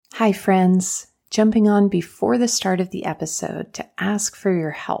Hi, friends. Jumping on before the start of the episode to ask for your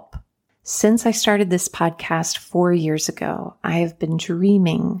help. Since I started this podcast 4 years ago, I have been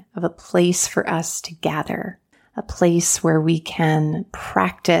dreaming of a place for us to gather, a place where we can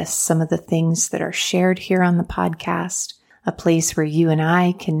practice some of the things that are shared here on the podcast, a place where you and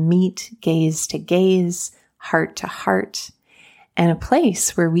I can meet gaze to gaze, heart to heart, and a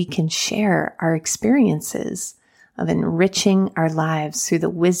place where we can share our experiences of enriching our lives through the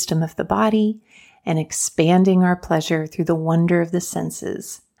wisdom of the body and expanding our pleasure through the wonder of the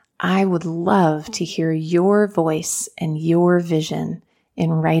senses. I would love to hear your voice and your vision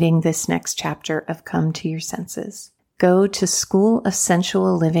in writing this next chapter of Come to Your Senses. Go to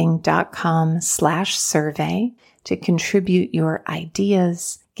schoolofsensualliving.com/survey to contribute your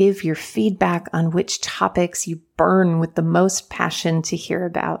ideas, give your feedback on which topics you burn with the most passion to hear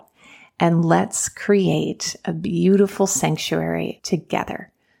about, and let's create a beautiful sanctuary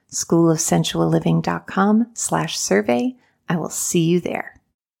together. schoolofsensualliving.com/survey. I will see you there.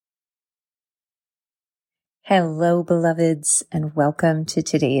 Hello, beloveds, and welcome to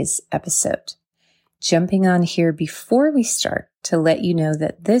today's episode. Jumping on here before we start to let you know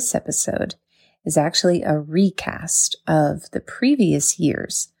that this episode is actually a recast of the previous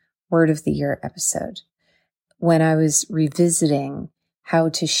year's Word of the Year episode, when I was revisiting how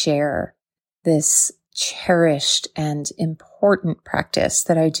to share this cherished and important practice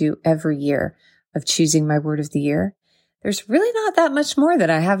that I do every year of choosing my word of the year. There's really not that much more that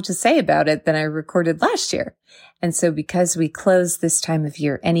I have to say about it than I recorded last year. And so because we close this time of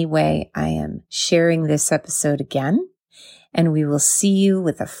year anyway, I am sharing this episode again, and we will see you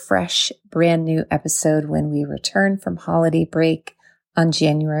with a fresh, brand new episode when we return from holiday break on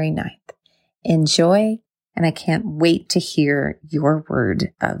January 9th. Enjoy, and I can't wait to hear your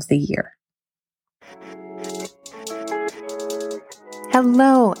word of the year.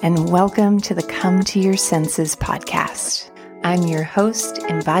 Hello, and welcome to the Come to Your Senses podcast. I'm your host,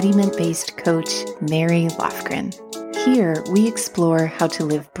 embodiment-based coach, Mary Lofgren. Here, we explore how to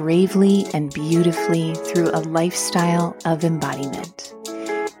live bravely and beautifully through a lifestyle of embodiment.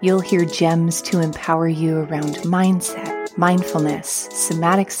 You'll hear gems to empower you around mindset, mindfulness,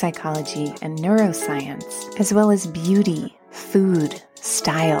 somatic psychology, and neuroscience, as well as beauty, food,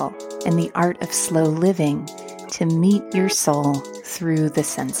 style, and the art of slow living to meet your soul through the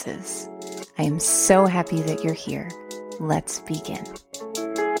senses. I am so happy that you're here. Let's begin.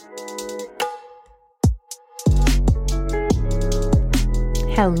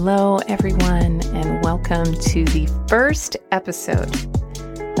 Hello, everyone, and welcome to the first episode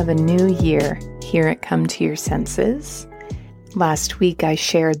of a new year here at Come to Your Senses. Last week, I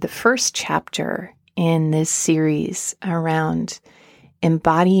shared the first chapter in this series around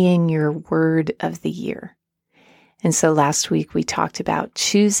embodying your word of the year. And so last week we talked about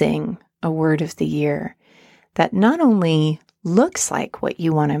choosing a word of the year that not only looks like what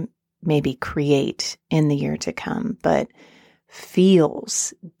you want to maybe create in the year to come, but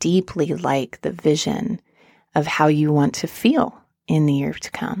feels deeply like the vision of how you want to feel in the year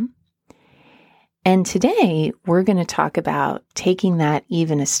to come. And today we're going to talk about taking that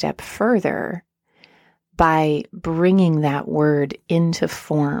even a step further by bringing that word into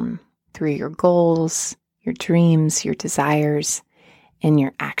form through your goals, your dreams, your desires, and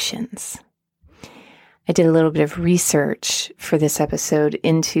your actions. I did a little bit of research for this episode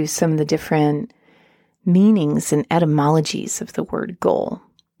into some of the different meanings and etymologies of the word goal.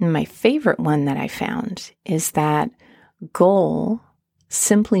 And my favorite one that I found is that goal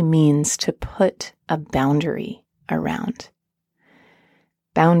simply means to put a boundary around.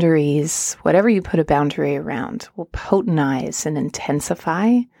 Boundaries, whatever you put a boundary around, will potentize and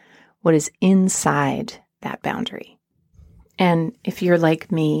intensify what is inside that boundary. And if you're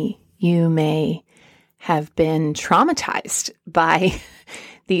like me, you may have been traumatized by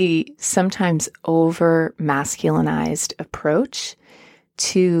the sometimes over masculinized approach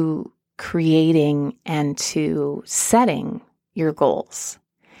to creating and to setting your goals.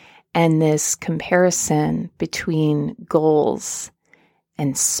 And this comparison between goals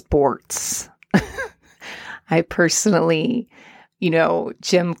and sports. I personally,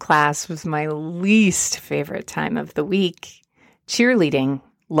 gym class was my least favorite time of the week. Cheerleading,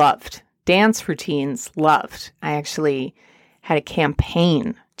 loved. Dance routines, loved. I actually had a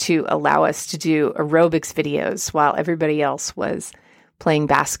campaign to allow us to do aerobics videos while everybody else was playing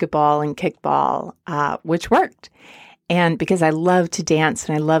basketball and kickball, which worked. And because I love to dance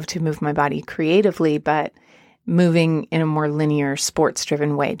and I love to move my body creatively, but moving in a more linear,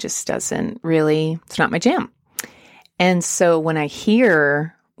 sports-driven way just doesn't really, it's not my jam. And so when I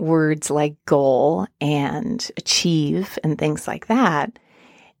hear words like goal and achieve and things like that,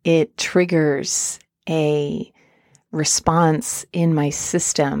 it triggers a response in my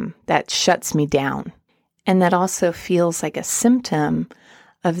system that shuts me down. And that also feels like a symptom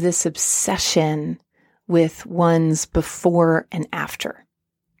of this obsession with one's before and after.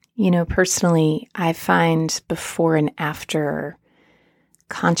 Personally, I find before and after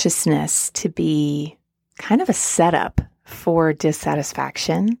consciousness to be kind of a setup for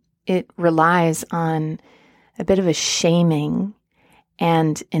dissatisfaction. It relies on a bit of a shaming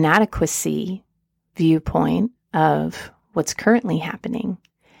and inadequacy viewpoint of what's currently happening.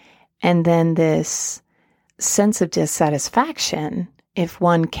 And then this sense of dissatisfaction if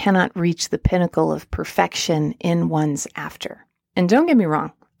one cannot reach the pinnacle of perfection in one's after. And don't get me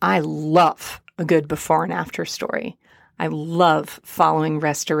wrong, I love a good before and after story. I love following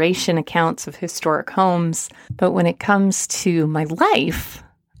restoration accounts of historic homes. But when it comes to my life,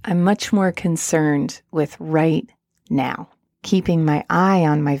 I'm much more concerned with right now, keeping my eye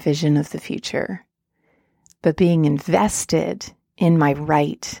on my vision of the future, but being invested in my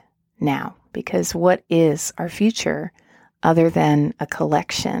right now. Because what is our future other than a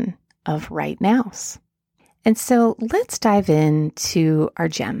collection of right nows? And so let's dive into our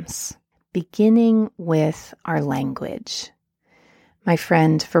gems, beginning with our language. My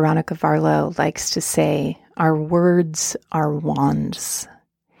friend Veronica Varlow likes to say, our words are wands.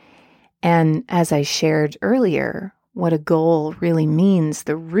 And as I shared earlier, what a goal really means,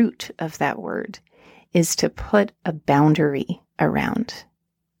 the root of that word, is to put a boundary around.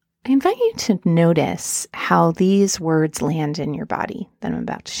 I invite you to notice how these words land in your body that I'm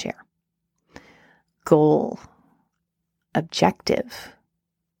about to share. Goal, objective,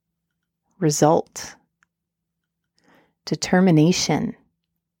 result, determination,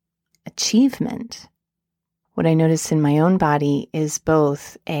 achievement. What I notice in my own body is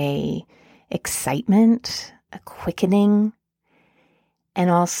both a excitement, a quickening, and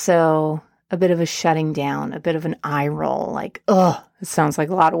also a bit of a shutting down, a bit of an eye roll, like, ugh, it sounds like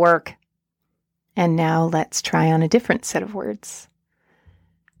a lot of work. And now let's try on a different set of words.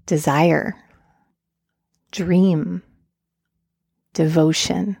 Desire, dream,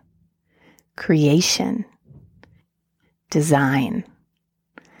 devotion, creation, design.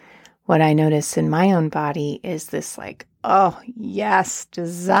 What I notice in my own body is this like, oh yes,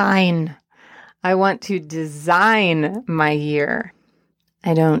 design. I want to design my year.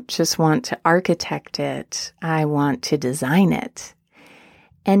 I don't just want to architect it. I want to design it.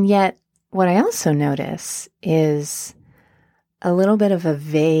 And yet, what I also notice is a little bit of a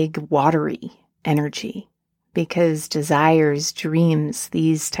vague, watery energy, because desires, dreams,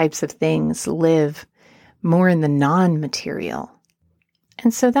 these types of things live more in the non-material.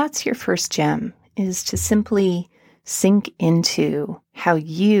 And so that's your first gem, is to simply sink into how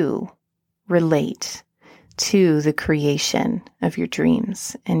you relate to the creation of your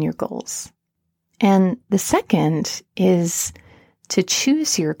dreams and your goals. And the second is to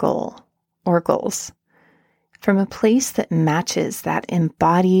choose your goal or goals from a place that matches that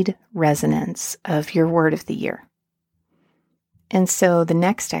embodied resonance of your word of the year. And so the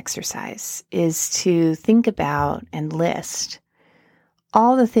next exercise is to think about and list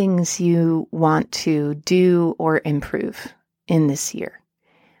all the things you want to do or improve in this year,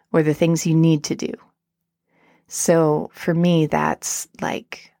 or the things you need to do. So for me, that's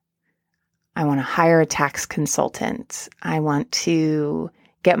like, I want to hire a tax consultant. I want to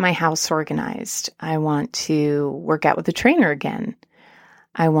get my house organized. I want to work out with a trainer again.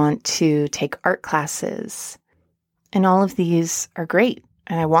 I want to take art classes. And all of these are great,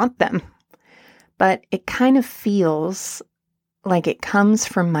 and I want them. But it kind of feels like it comes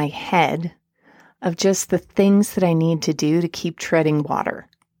from my head of just the things that I need to do to keep treading water.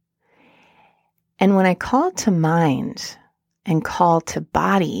 And when I call to mind and call to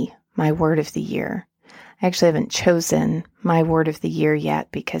body my word of the year, I actually haven't chosen my word of the year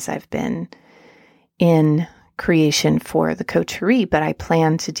yet because I've been in creation for the coterie, but I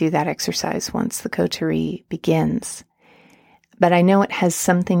plan to do that exercise once the coterie begins. But I know it has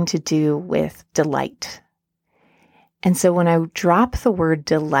something to do with delight. And so when I drop the word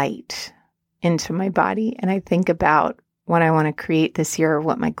delight into my body and I think about what I want to create this year or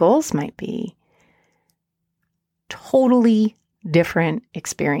what my goals might be, totally different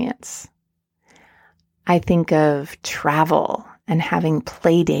experience. I think of travel and having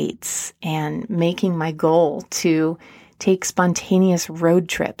play dates and making my goal to take spontaneous road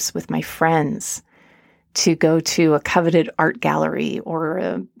trips with my friends to go to a coveted art gallery or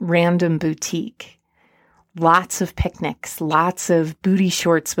a random boutique. Lots of picnics, lots of booty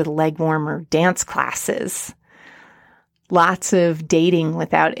shorts with leg warmer, dance classes, lots of dating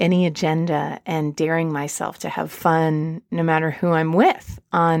without any agenda and daring myself to have fun no matter who I'm with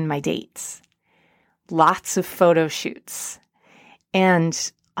on my dates. Lots of photo shoots.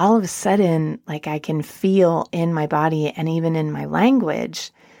 And all of a sudden, like I can feel in my body and even in my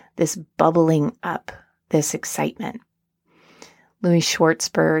language, this bubbling up, this excitement. Louis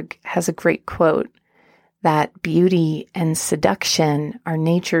Schwartzberg has a great quote that beauty and seduction are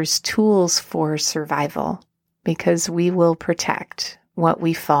nature's tools for survival because we will protect what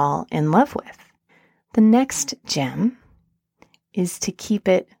we fall in love with. The next gem is to keep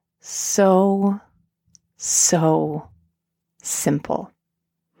it so simple.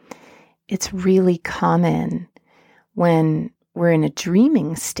 It's really common when we're in a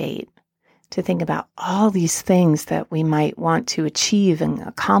dreaming state to think about all these things that we might want to achieve and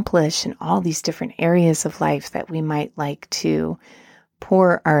accomplish in all these different areas of life that we might like to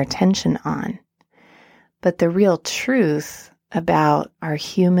pour our attention on. But the real truth about our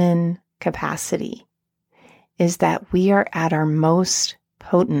human capacity is that we are at our most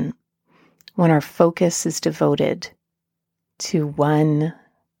potent when our focus is devoted to one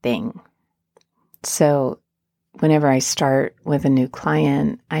thing. So whenever I start with a new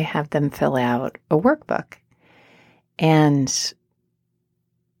client, I have them fill out a workbook. And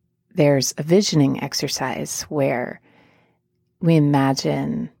there's a visioning exercise where we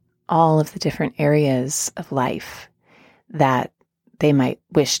imagine all of the different areas of life that they might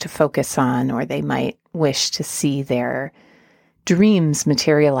wish to focus on, or they might wish to see their dreams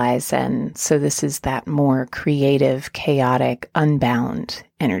materialize in. So this is that more creative, chaotic, unbound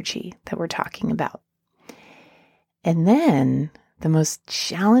energy that we're talking about. And then the most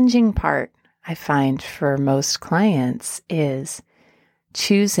challenging part I find for most clients is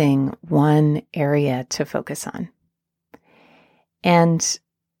choosing one area to focus on. And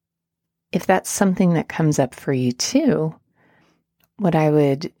if that's something that comes up for you too, what I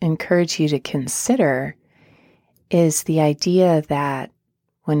would encourage you to consider is the idea that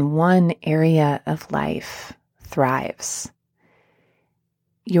when one area of life thrives,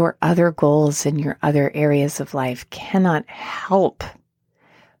 your other goals in your other areas of life cannot help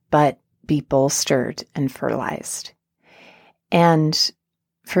but be bolstered and fertilized. And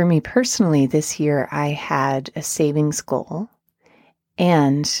for me personally, this year I had a savings goal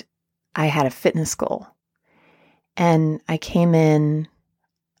and I had a fitness goal. And I came in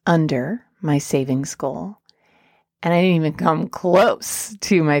under my savings goal. And I didn't even come close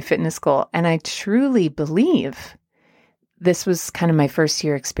to my fitness goal. And I truly believe this was kind of my first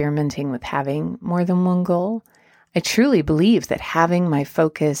year experimenting with having more than one goal. I truly believe that having my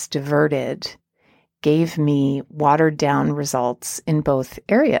focus diverted gave me watered down results in both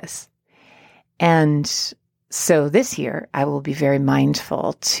areas. And so this year, I will be very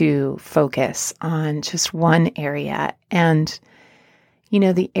mindful to focus on just one area. And,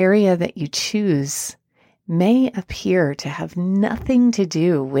 the area that you choose may appear to have nothing to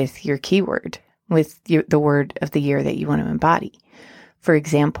do with your keyword, with the word of the year that you want to embody. For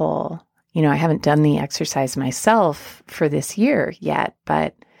example, I haven't done the exercise myself for this year yet,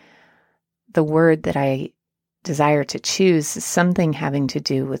 but the word that I desire to choose is something having to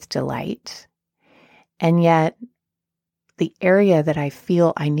do with delight. And yet, the area that I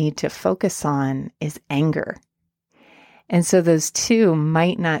feel I need to focus on is anger. And so those two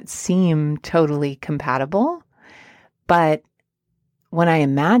might not seem totally compatible, but when I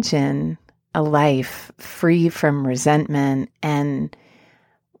imagine a life free from resentment and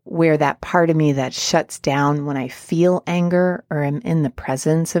where that part of me that shuts down when I feel anger or am in the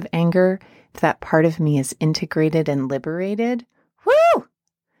presence of anger, if that part of me is integrated and liberated, whoo!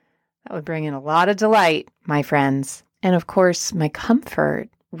 That would bring in a lot of delight, my friends. And of course, my comfort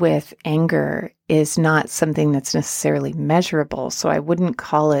with anger is not something that's necessarily measurable, so I wouldn't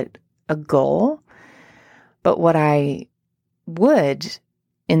call it a goal. But what I would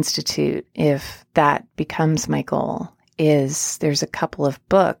institute, if that becomes my goal, is there's a couple of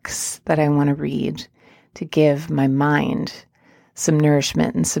books that I want to read to give my mind some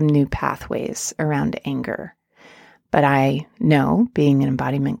nourishment and some new pathways around anger. But I know, being an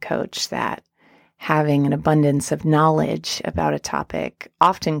embodiment coach, that having an abundance of knowledge about a topic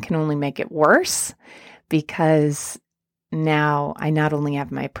often can only make it worse, because now I not only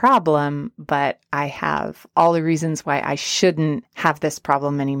have my problem, but I have all the reasons why I shouldn't have this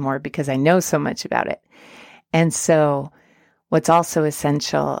problem anymore because I know so much about it. And so what's also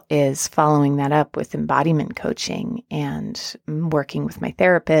essential is following that up with embodiment coaching and working with my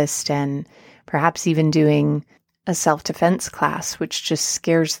therapist, and perhaps even doing a self-defense class, which just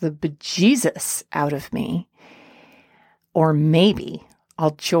scares the bejesus out of me. Or maybe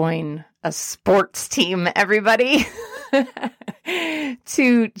I'll join a sports team, everybody.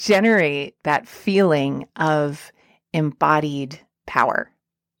 to generate that feeling of embodied power.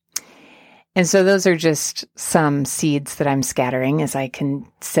 And so those are just some seeds that I'm scattering as I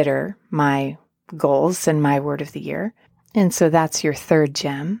consider my goals and my word of the year. And so that's your third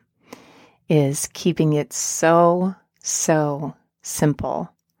gem, is keeping it so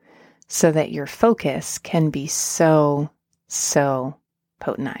simple so that your focus can be so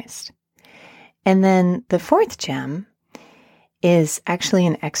potentized. And then the fourth gem is actually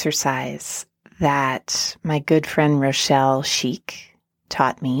an exercise that my good friend Rochelle Sheik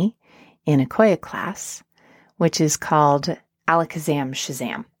taught me in a Koya class, which is called Alakazam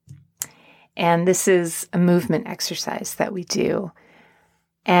Shazam. And this is a movement exercise that we do.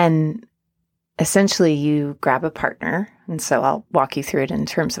 And essentially you grab a partner. And so I'll walk you through it in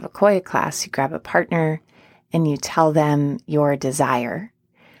terms of a Koya class. You grab a partner and you tell them your desire.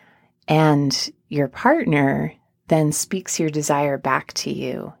 And your partner then speaks your desire back to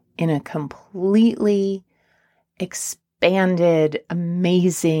you in a completely expanded,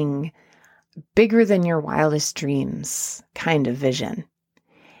 amazing, bigger than your wildest dreams kind of vision.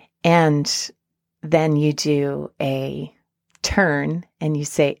 And then you do a turn and you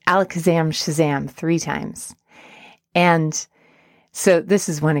say Alakazam Shazam 3 times. And so this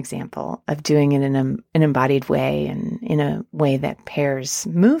is one example of doing it in an embodied way and in a way that pairs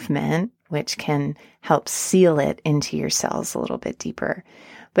movement, which can help seal it into your cells a little bit deeper.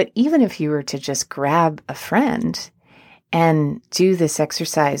 But even if you were to just grab a friend and do this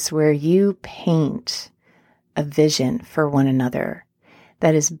exercise where you paint a vision for one another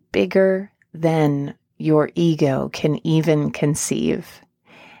that is bigger than your ego can even conceive.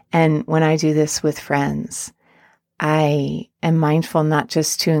 And when I do this with friends, I am mindful not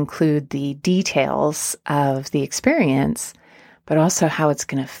just to include the details of the experience, but also how it's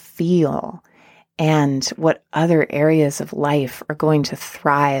going to feel and what other areas of life are going to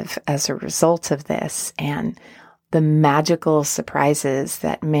thrive as a result of this, and the magical surprises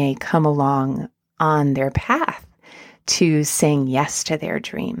that may come along on their path to saying yes to their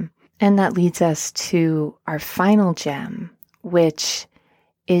dream. And that leads us to our final gem, which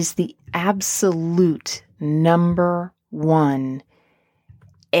is the absolute number one,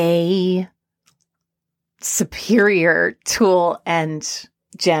 a superior tool and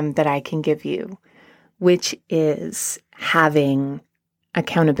gem that I can give you, which is having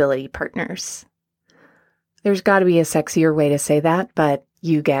accountability partners. There's got to be a sexier way to say that, but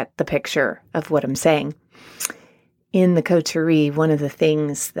you get the picture of what I'm saying. In the coterie, one of the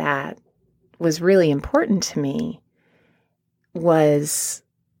things that was really important to me was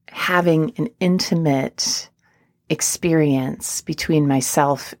having an intimate experience between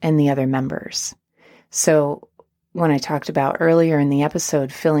myself and the other members. So when I talked about earlier in the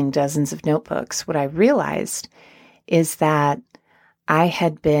episode, filling dozens of notebooks, what I realized is that I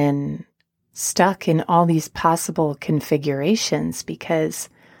had been stuck in all these possible configurations because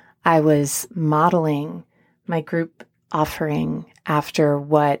I was modeling my group offering after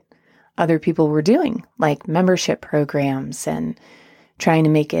what other people were doing, like membership programs, and trying to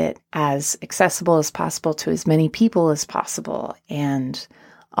make it as accessible as possible to as many people as possible, and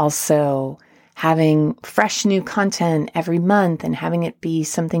also having fresh new content every month and having it be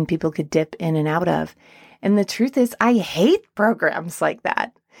something people could dip in and out of. And the truth is, I hate programs like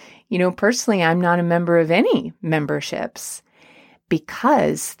that. Personally, I'm not a member of any memberships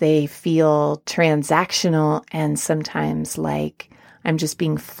because they feel transactional and sometimes like I'm just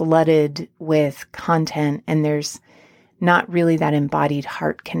being flooded with content and there's not really that embodied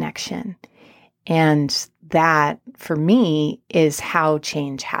heart connection. And that, for me, is how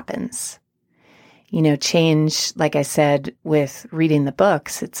change happens. Change, like I said, with reading the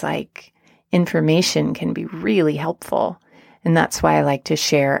books, it's like information can be really helpful. And that's why I like to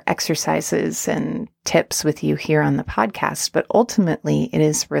share exercises and tips with you here on the podcast. But ultimately, it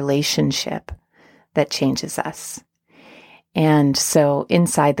is relationship that changes us. And so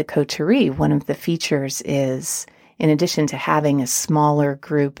inside the coterie, one of the features is, in addition to having a smaller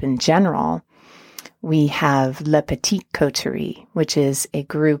group in general, we have Le Petit Coterie, which is a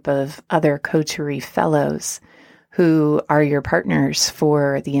group of other coterie fellows who are your partners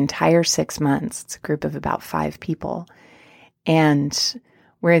for the entire 6 months. It's a group of about 5 people. And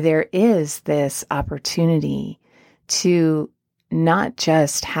where there is this opportunity to not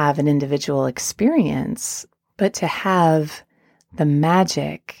just have an individual experience, but to have the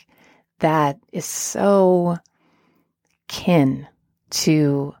magic that is so kin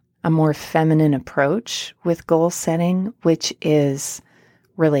to a more feminine approach with goal setting, which is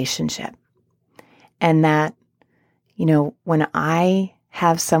relationship. And that, when I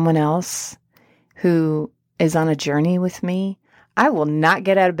have someone else who is on a journey with me, I will not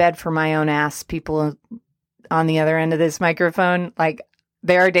get out of bed for my own ass, people on the other end of this microphone. Like,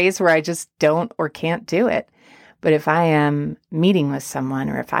 there are days where I just don't or can't do it. But if I am meeting with someone,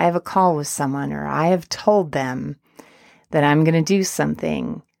 or if I have a call with someone, or I have told them that I'm going to do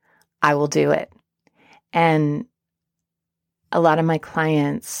something, I will do it. And a lot of my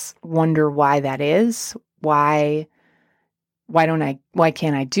clients wonder why that is. Why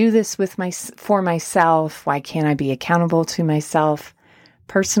can't I do this for myself? Why can't I be accountable to myself?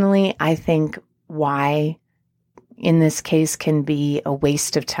 Personally, I think why in this case can be a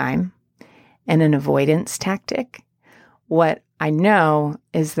waste of time and an avoidance tactic. What I know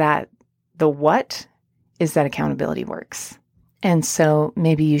is that the what is that accountability works. And so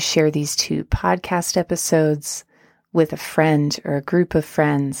maybe you share these 2 podcast episodes with a friend or a group of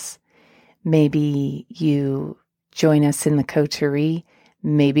friends. Maybe you join us in the coterie,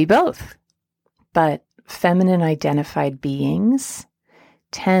 maybe both. But feminine identified beings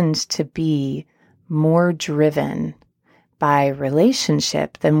tend to be more driven by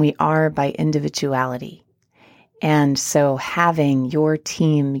relationship than we are by individuality. And so having your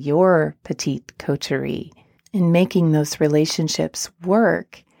team, your petite coterie, and making those relationships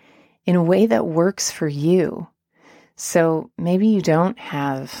work in a way that works for you. So maybe you don't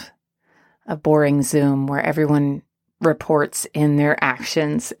have a boring Zoom where everyone reports in their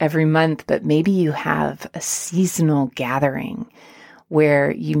actions every month, but maybe you have a seasonal gathering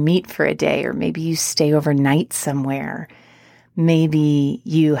where you meet for a day, or maybe you stay overnight somewhere. Maybe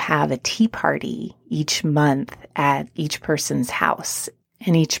you have a tea party each month at each person's house,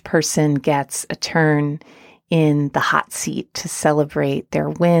 and each person gets a turn in the hot seat to celebrate their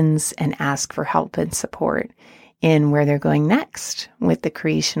wins and ask for help and support in where they're going next with the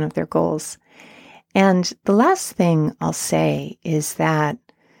creation of their goals. And the last thing I'll say is that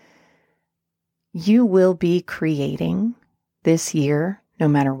you will be creating this year no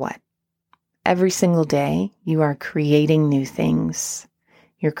matter what. Every single day, you are creating new things.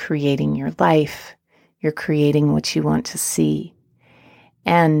 You're creating your life. You're creating what you want to see.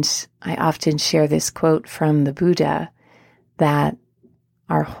 And I often share this quote from the Buddha that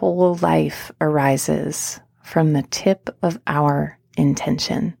our whole life arises from the tip of our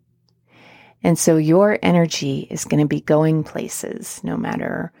intention. And so your energy is going to be going places, no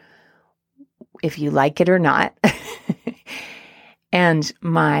matter if you like it or not. And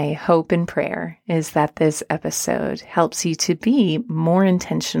my hope and prayer is that this episode helps you to be more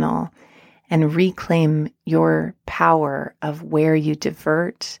intentional and reclaim your power of where you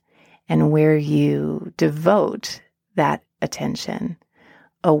divert and where you devote that attention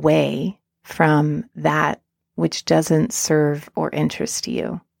away from that which doesn't serve or interest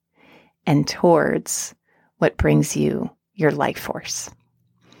you, and towards what brings you your life force.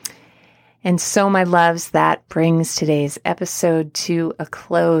 And so, my loves, that brings today's episode to a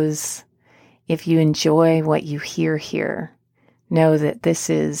close. If you enjoy what you hear here, know that this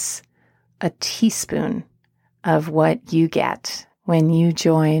is a teaspoon of what you get when you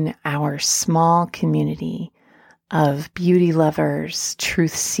join our small community of beauty lovers,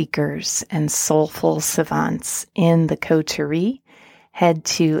 truth seekers, and soulful savants in the coterie. Head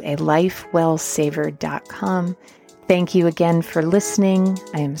to alifewellsavored.com. Thank you again for listening.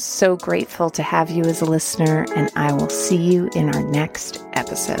 I am so grateful to have you as a listener, and I will see you in our next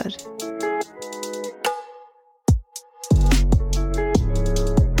episode.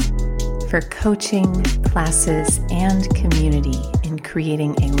 For coaching, classes, and community in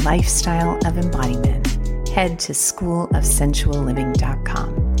creating a lifestyle of embodiment, head to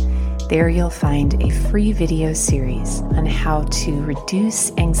schoolofsensualliving.com. There you'll find a free video series on how to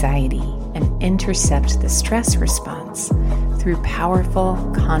reduce anxiety and intercept the stress response through powerful,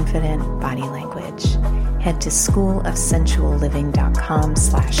 confident body language. Head to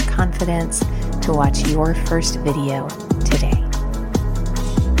schoolofsensualliving.com/confidence to watch your first video today.